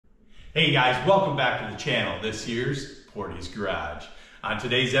Hey guys, welcome back to the channel. This here's Portie's Garage. On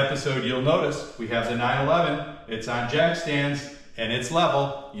today's episode, you'll notice we have the 911. It's on jack stands and it's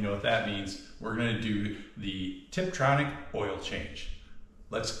level. You know what that means. We're gonna do the Tiptronic oil change.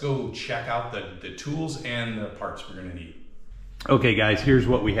 Let's go check out the tools and the parts we're gonna need. Okay guys, here's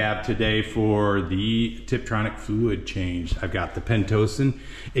what we have today for the Tiptronic fluid change. I've got the Pentosan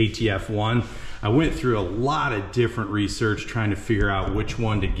ATF1. I went through a lot of different research trying to figure out which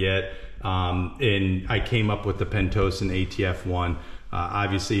one to get. And I came up with the Pentosan ATF1.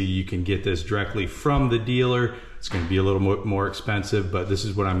 Obviously you can get this directly from the dealer. It's going to be a little more expensive, but this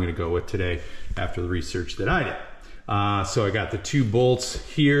is what I'm going to go with today after the research that I did. So I got the 2 bolts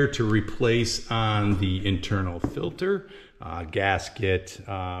here to replace on the internal filter, gasket,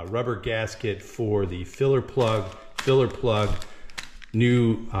 rubber gasket for the filler plug,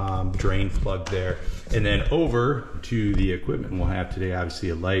 new drain plug there, and then over to the equipment we'll have today. Obviously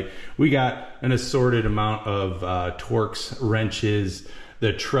a light. We got an assorted amount of Torx wrenches,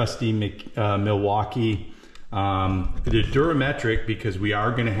 the trusty Milwaukee, the Durametric, because we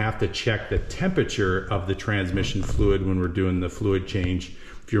are going to have to check the temperature of the transmission fluid when we're doing the fluid change.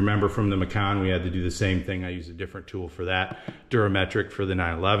 If you remember from the Macan, we had to do the same thing. I used a different tool for that. Durametric for the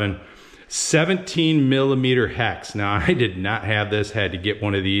 911. 17mm hex. Now I did not have this, had to get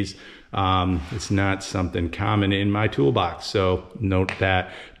one of these. It's not something common in my toolbox, so note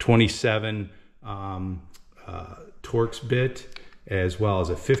that. 27 Torx bit, as well as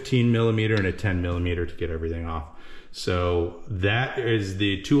a 15mm and a 10mm to get everything off. So that is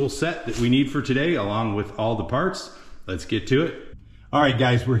the tool set that we need for today, along with all the parts. Let's get to it. All right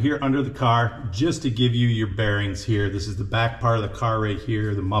guys, we're here under the car. Just to give you your bearings here, this is the back part of the car right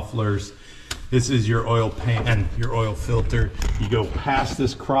here, the mufflers. This is your oil pan, your oil filter. You go past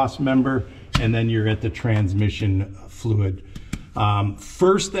this cross member and then you're at the transmission fluid.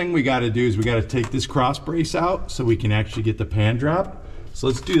 First thing we gotta do is we gotta take this cross brace out so we can actually get the pan drop. So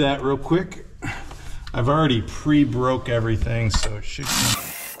let's do that real quick. I've already pre-broke everything, so it should come.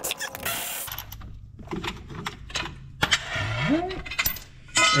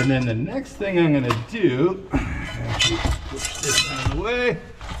 And then the next thing I'm gonna do, actually push this out of the way.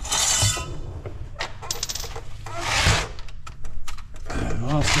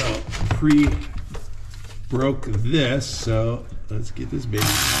 I also pre-broke this, so let's get this baby.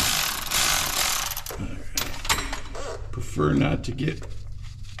 All right. Prefer not to get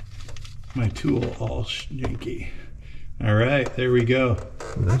my tool all janky. All right, there we go.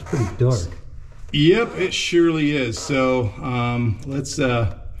 Well, that's pretty dark. Yep, it surely is. So let's,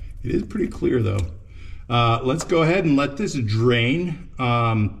 it is pretty clear though. Let's go ahead and let this drain.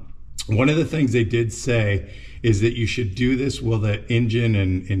 One of the things they did say is that you should do this while the engine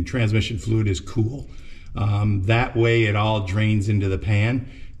and transmission fluid is cool. That way it all drains into the pan.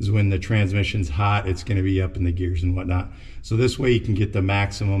 Is when the transmission's hot, it's gonna be up in the gears and whatnot. So this way you can get the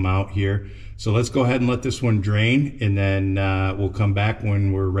maximum out here. So let's go ahead and let this one drain, and then we'll come back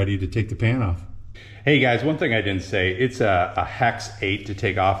when we're ready to take the pan off. Hey guys, one thing I didn't say, it's a hex 8 to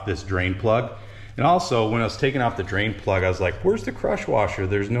take off this drain plug. And also, when I was taking off the drain plug, I was like, where's the crush washer?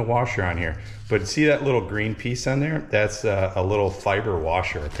 There's no washer on here. But see that little green piece on there? That's a little fiber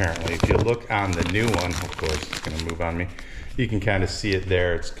washer, apparently. If you look on the new one, of course, it's gonna move on me. You can kind of see it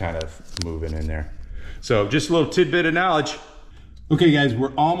there. It's kind of moving in there. So just a little tidbit of knowledge. Okay guys,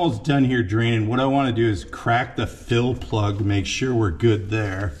 we're almost done here draining. What I wanna do is crack the fill plug to make sure we're good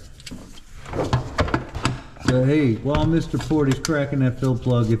there. So hey, while Mr. Portie's cracking that fill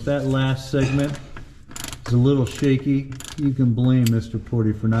plug, if that last segment is a little shaky, you can blame Mr.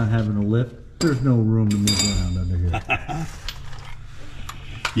 Portie for not having a lift. There's no room to move around under here.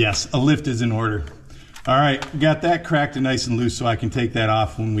 Yes, a lift is in order. All right, got that cracked and nice and loose so I can take that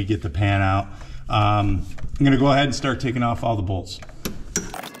off when we get the pan out. I'm gonna go ahead and start taking off all the bolts.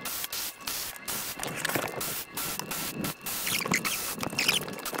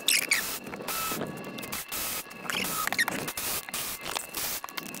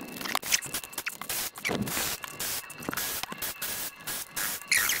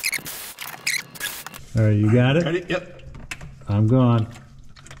 All right, you got it? Ready? Yep. I'm gone.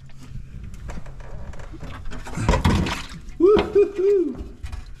 Woo-hoo-hoo.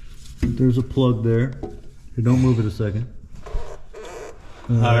 There's a plug there. Hey, don't move it a second.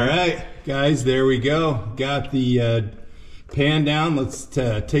 All right, guys, there we go. Got the pan down. Let's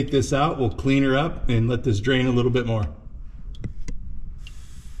take this out. We'll clean her up and let this drain a little bit more.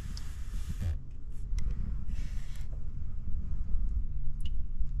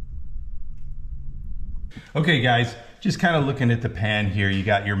 Okay guys, just kind of looking at the pan here, you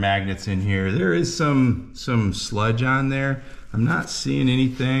got your magnets in here. There is some sludge on there. I'm not seeing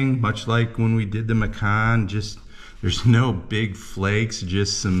anything, much like when we did the Macan, just there's no big flakes,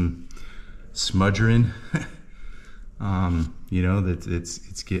 just some smudgering. You know, that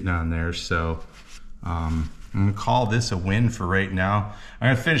it's getting on there. So I'm gonna call this a win for right now.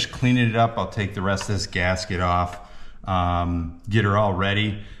 I'm gonna finish cleaning it up. I'll take the rest of this gasket off, get her all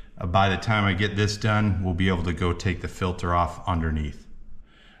ready. By the time I get this done, we'll be able to go take the filter off underneath.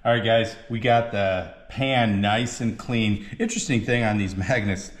 All right, guys, we got the pan nice and clean. Interesting thing on these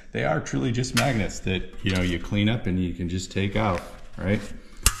magnets, they are truly just magnets that, you know, you clean up and you can just take out, right?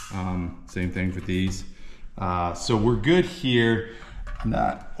 Same thing with these. So we're good here. I'm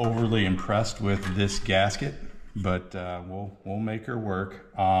not overly impressed with this gasket, but we'll make her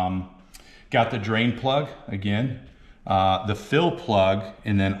work. Got the drain plug again, the fill plug,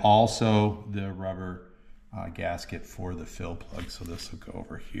 and then also the rubber gasket for the fill plug. So this will go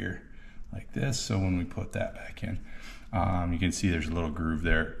over here like this. So when we put that back in, you can see there's a little groove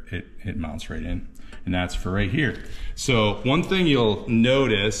there. It mounts right in, and that's for right here. So one thing you'll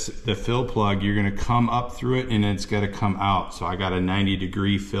notice, the fill plug, you're gonna come up through it and it's gotta come out. So I got a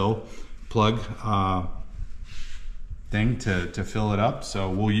 90-degree fill plug thing to fill it up. So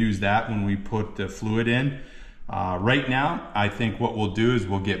we'll use that when we put the fluid in. Right now, I think what we'll do is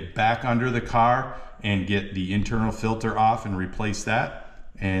we'll get back under the car and get the internal filter off and replace that.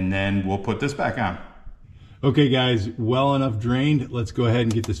 And then we'll put this back on. Okay guys, well enough drained. Let's go ahead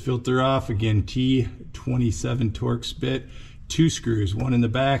and get this filter off. Again, T27 Torx bit, 2 screws, one in the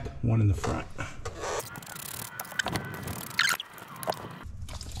back, one in the front.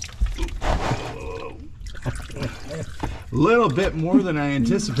 A little bit more than I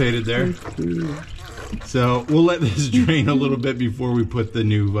anticipated there. So we'll let this drain a little bit before we put the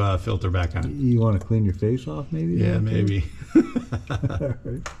new filter back on. You want to clean your face off maybe? Yeah, maybe.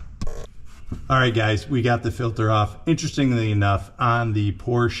 All right, guys, we got the filter off. Interestingly enough, on the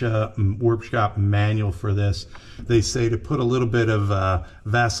Porsche workshop manual for this, they say to put a little bit of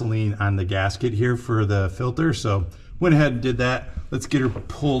Vaseline on the gasket here for the filter. So went ahead and did that. Let's get her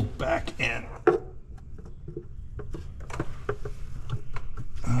pulled back in.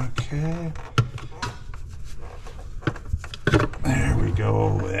 Okay. There we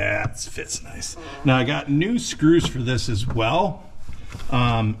go. That fits nice. Now I got new screws for this as well.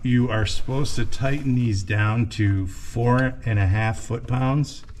 You are supposed to tighten these down to 4.5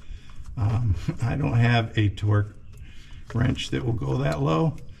 foot-pounds. I don't have a torque wrench that will go that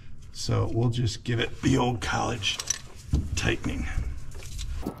low, so we'll just give it the old college tightening.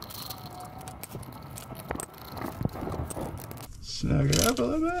 Snug it up a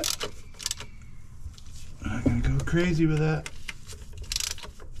little bit. I'm not gonna go crazy with that.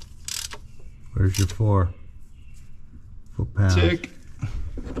 Where's your 4 foot-pounds? Tick.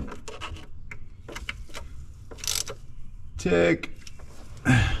 Tick.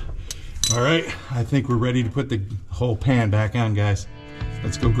 All right, I think we're ready to put the whole pan back on, guys.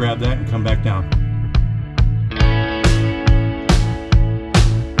 Let's go grab that and come back down.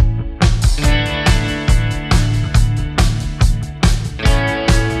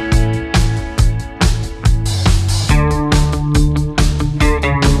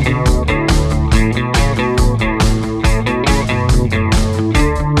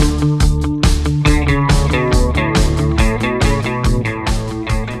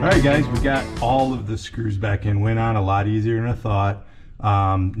 Guys, we got all of the screws back in. Went on a lot easier than I thought.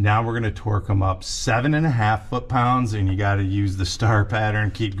 Now we're going to torque them up 7.5 foot-pounds, and you got to use the star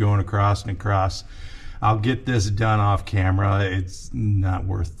pattern, keep going across and across. I'll get this done off camera. It's not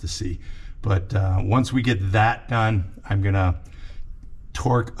worth to see, but once we get that done, I'm going to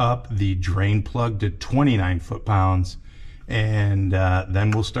torque up the drain plug to 29 foot-pounds, and then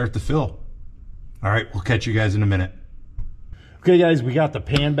we'll start the fill. All right, we'll catch you guys in a minute. Okay guys, we got the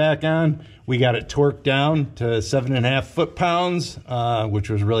pan back on. We got it torqued down to 7.5 foot-pounds,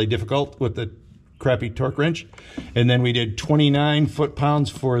 which was really difficult with the crappy torque wrench. And then we did 29 foot-pounds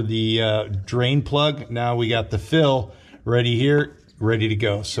for the drain plug. Now we got the fill ready here, ready to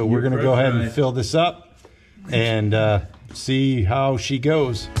go. So we're gonna go ahead and fill this up and see how she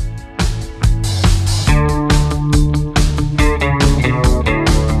goes.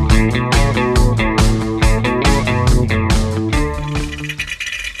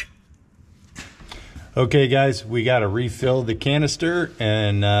 Okay guys, we got to refill the canister,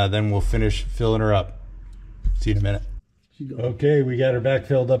 and then we'll finish filling her up. See you in a minute. Okay, we got her back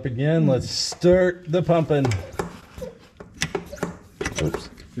filled up again. Let's start the pumping. Oops,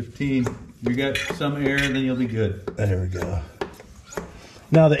 15. You got some air, then you'll be good. There we go.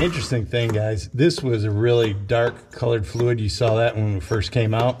 Now the interesting thing, guys, this was a really dark colored fluid. You saw that when we first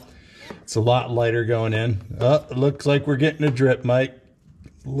came out. It's a lot lighter going in. Oh, it looks like we're getting a drip, Mike.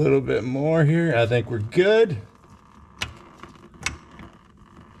 A little bit more here. I think we're good.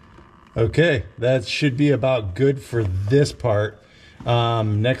 Okay, that should be about good for this part.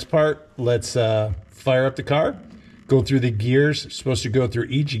 Next part, let's fire up the car, go through the gears. Supposed to go through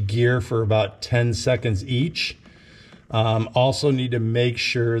each gear for about 10 seconds each. Also need to make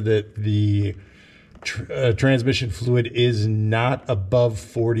sure that the transmission fluid is not above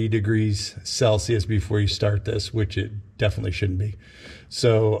 40 degrees Celsius before you start this, which it definitely shouldn't be.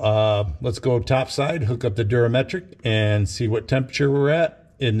 So let's go top side, hook up the durometric and see what temperature we're at.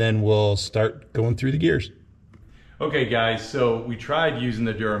 And then we'll start going through the gears. Okay guys, so we tried using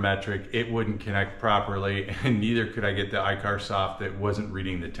the durometric. It wouldn't connect properly, and neither could I get the iCar Soft that wasn't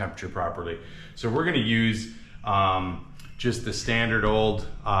reading the temperature properly. So we're gonna use just the standard old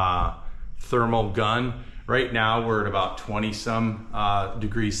thermal gun. Right now we're at about 20 some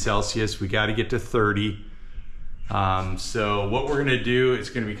degrees Celsius. We gotta get to 30. So what we're gonna do, it's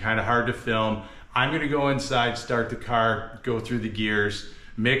gonna be kind of hard to film. I'm gonna go inside, start the car, go through the gears.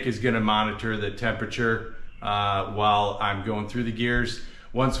 Mick is gonna monitor the temperature while I'm going through the gears.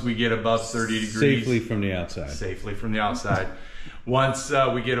 Once we get above 30 degrees. Safely from the outside. Safely from the outside. Once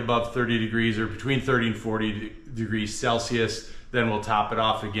we get above 30 degrees or between 30 and 40 degrees Celsius, then we'll top it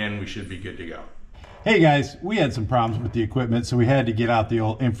off again. We should be good to go. Hey guys, we had some problems with the equipment, so we had to get out the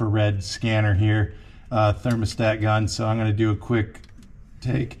old infrared scanner here, thermostat gun. So I'm gonna do a quick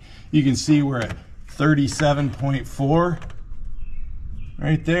take. You can see we're at 37.4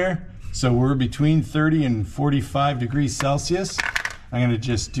 right there. So we're between 30 and 45 degrees Celsius. I'm gonna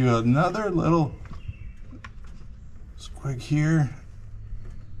just do another little quick here.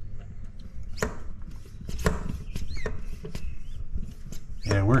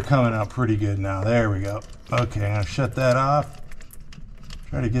 Yeah, we're coming out pretty good now. There we go. Okay, I'm gonna shut that off.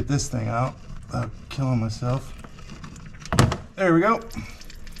 Try to get this thing out without killing myself. There we go.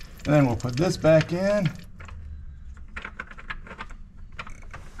 And then we'll put this back in.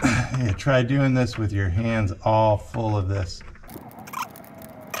 Yeah, try doing this with your hands all full of this.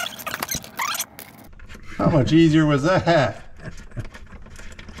 How much easier was that?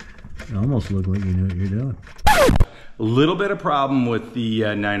 It almost looked like you knew what you're doing. A little bit of problem with the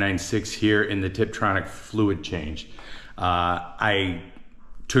 996 here in the Tiptronic fluid change. I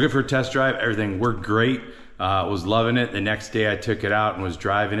took it for a test drive. Everything worked great. Was loving it. The next day I took it out and was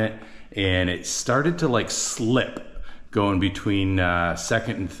driving it, and it started to like slip going between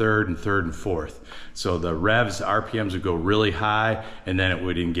second and third and fourth. So the revs, RPMs would go really high and then it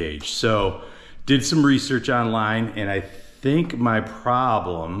would engage. So did some research online, and I think my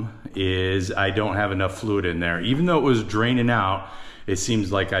problem is I don't have enough fluid in there. Even though it was draining out, it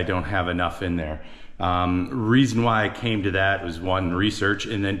seems like I don't have enough in there. Reason why I came to that was one, research,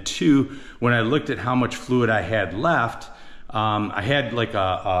 and then two, when I looked at how much fluid I had left, I had like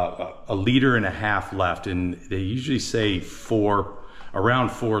a 1.5 liters left, and they usually say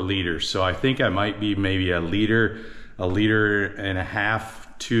around 4 liters. So I think I might be maybe a liter and a half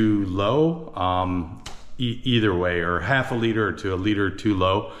too low, either way, or 1/2 liter to 1 liter too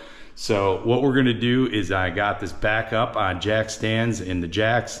low. So what we're gonna do is I got this back up on jack stands, and the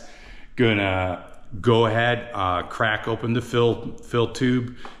jack's gonna go ahead, crack open the fill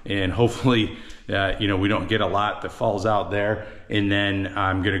tube, and hopefully you know, we don't get a lot that falls out there. And then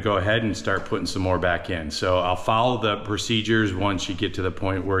I'm gonna go ahead and start putting some more back in. So I'll follow the procedures once you get to the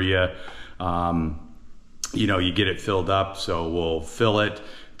point where you know, you get it filled up. So we'll fill it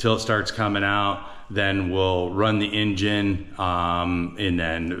till it starts coming out. Then we'll run the engine and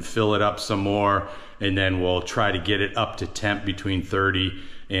then fill it up some more. And then we'll try to get it up to temp between 30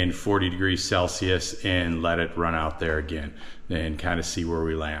 and 40 degrees Celsius and let it run out there again and kind of see where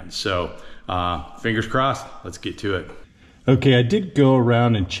we land. So fingers crossed, let's get to it. Okay, I did go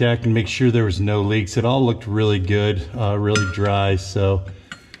around and check and make sure there was no leaks. It all looked really good, really dry. So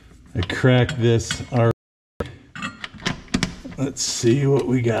I cracked this. Let's see what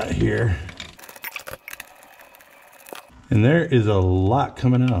we got here. And there is a lot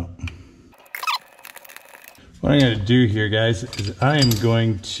coming out. What I'm going to do here, guys, is I am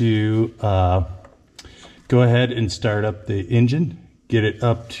going to go ahead and start up the engine, get it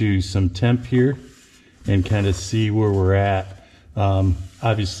up to some temp here, and kind of see where we're at.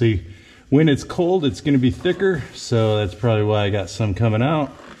 Obviously, when it's cold, it's going to be thicker, so that's probably why I got some coming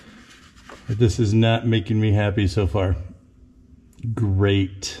out. But this is not making me happy so far.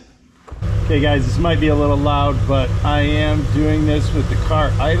 Great. Okay guys, this might be a little loud, but I am doing this with the car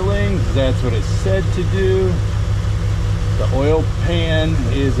idling. That's what it said to do. The oil pan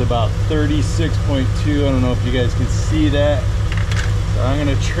is about 36.2. I don't know if you guys can see that. So I'm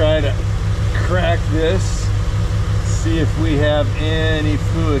gonna try to crack this, see if we have any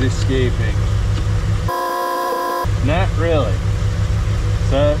fluid escaping. Not really.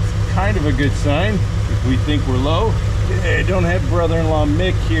 So that's kind of a good sign if we think we're low. I don't have brother-in-law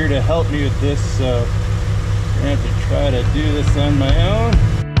Mick here to help me with this, so I'm gonna have to try to do this on my own.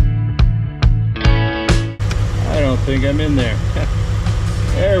 I don't think I'm in there.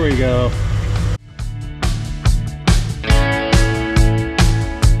 There we go.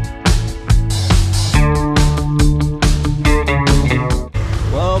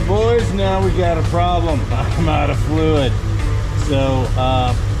 Well, boys, now we got a problem. I'm out of fluid. So,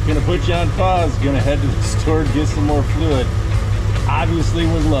 gonna put you on pause, gonna head to the store to get some more fluid. Obviously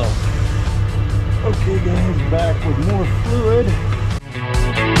was low. Okay guys, back with more fluid.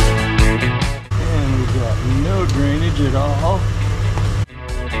 And we've got no drainage at all.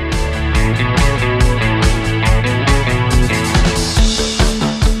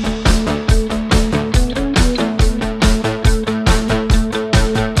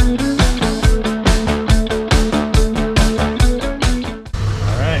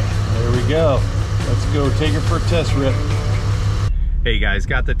 Take it for a test rip. Hey guys,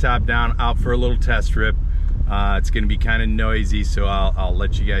 got the top down, out for a little test rip. It's gonna be kind of noisy, so I'll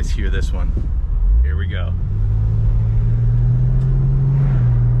let you guys hear this one. Here we go.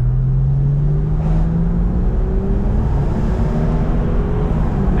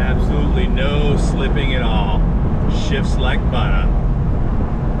 Absolutely no slipping at all. Shifts like butter.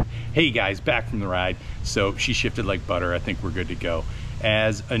 Hey guys, back from the ride. So she shifted like butter. I think we're good to go.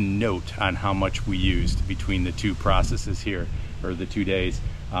 As a note on how much we used between the two processes here, or the 2 days,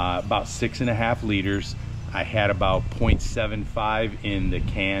 about 6.5 liters. I had about 0.75 in the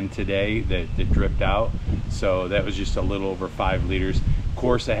can today that dripped out, so that was just a little over 5 liters. Of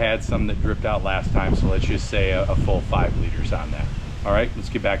course, I had some that dripped out last time, so let's just say a full 5 liters on that. All right, let's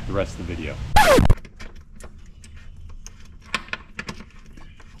get back to the rest of the video.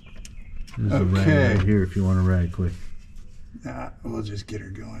 There's a ride right here if you want to ride quick. We'll just get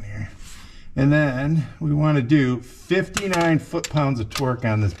her going here. And then we want to do 59 foot-pounds of torque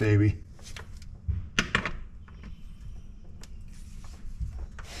on this baby.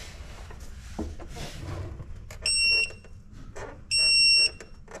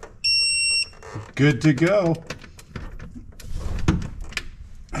 Good to go.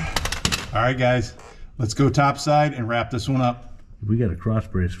 All right, guys, let's go topside and wrap this one up. We got a cross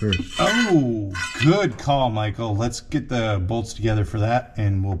brace first. Oh, good call, Michael. Let's get the bolts together for that,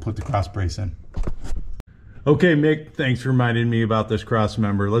 and we'll put the cross brace in. Okay, Mick, thanks for reminding me about this cross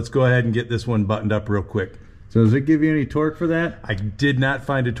member. Let's go ahead and get this one buttoned up real quick. So does it give you any torque for that? I did not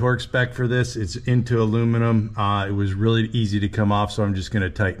find a torque spec for this. It's into aluminum. It was really easy to come off, so I'm just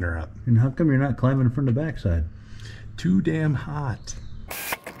gonna tighten her up. And how come you're not climbing from the backside? Too damn hot.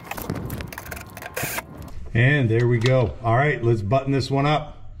 And there we go. All right, let's button this one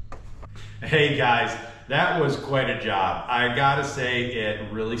up. Hey guys, that was quite a job. I gotta say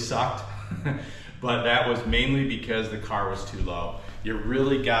it really sucked, but that was mainly because the car was too low. You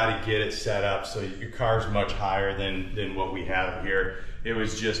really gotta get it set up so your car's much higher than what we have here. It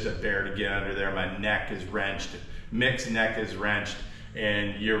was just a bear to get under there. My neck is wrenched, Mick's neck is wrenched,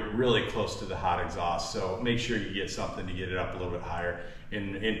 and you're really close to the hot exhaust. So make sure you get something to get it up a little bit higher.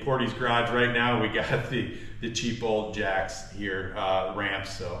 In Portie's garage right now, we got the cheap old jacks here,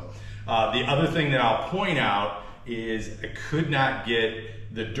 ramps. So the other thing that I'll point out is I could not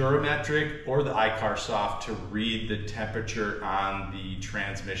get the Durametric or the iCar Soft to read the temperature on the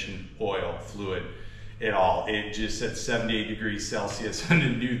transmission oil fluid at all. It just said 78 degrees Celsius, and I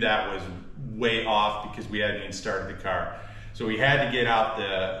knew that was way off because we hadn't even started the car. So we had to get out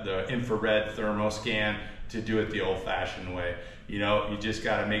the infrared thermoscan to do it the old-fashioned way. You know, you just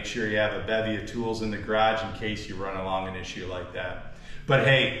got to make sure you have a bevy of tools in the garage in case you run along an issue like that. But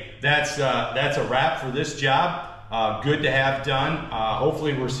hey, that's a wrap for this job. Good to have done.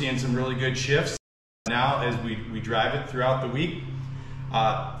 Hopefully we're seeing some really good shifts now as we drive it throughout the week.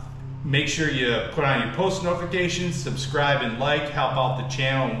 Make sure you put on your post notifications, subscribe and like, help out the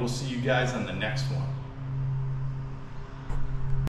channel, and we'll see you guys on the next one.